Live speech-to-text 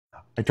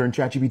I turned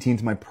ChatGPT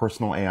into my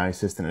personal AI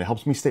assistant. It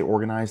helps me stay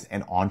organized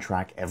and on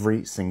track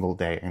every single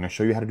day. I'm going to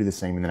show you how to do the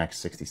same in the next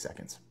 60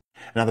 seconds.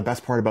 Now, the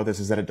best part about this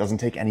is that it doesn't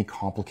take any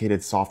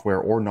complicated software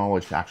or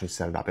knowledge to actually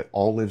set it up. It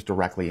all lives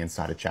directly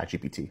inside of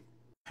ChatGPT.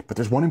 But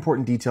there's one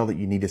important detail that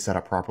you need to set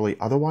up properly,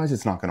 otherwise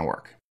it's not going to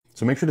work.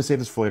 So make sure to save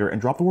this for later and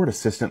drop the word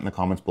assistant in the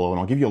comments below, and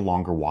I'll give you a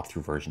longer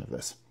walkthrough version of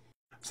this.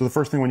 So the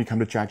first thing when you come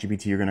to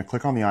ChatGPT, you're going to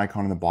click on the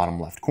icon in the bottom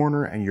left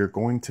corner and you're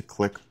going to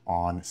click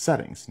on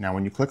settings. Now,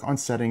 when you click on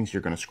settings,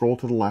 you're going to scroll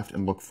to the left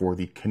and look for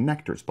the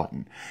connectors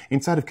button.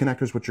 Inside of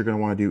connectors, what you're going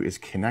to want to do is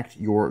connect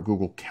your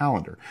Google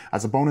Calendar.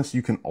 As a bonus,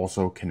 you can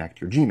also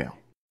connect your Gmail.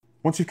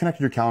 Once you've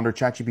connected your calendar,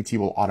 ChatGPT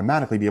will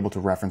automatically be able to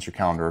reference your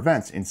calendar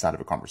events inside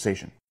of a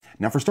conversation.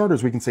 Now, for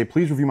starters, we can say,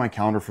 please review my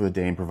calendar for the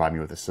day and provide me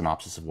with a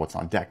synopsis of what's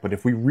on deck. But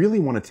if we really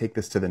want to take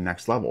this to the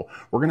next level,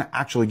 we're going to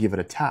actually give it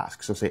a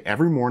task. So say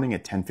every morning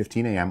at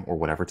 10:15 a.m. or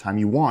whatever time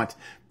you want,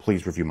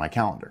 please review my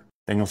calendar.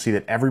 Then you'll see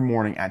that every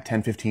morning at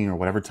 10:15 or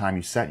whatever time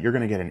you set, you're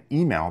going to get an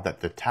email that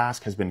the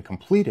task has been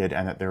completed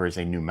and that there is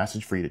a new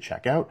message for you to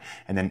check out.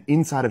 And then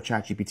inside of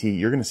ChatGPT,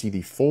 you're going to see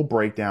the full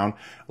breakdown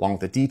along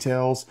with the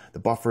details, the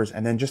buffers,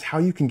 and then just how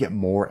you can get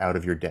more out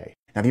of your day.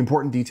 Now, the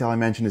important detail I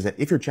mentioned is that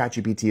if your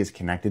ChatGPT is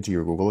connected to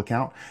your Google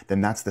account,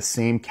 then that's the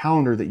same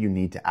calendar that you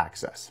need to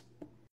access.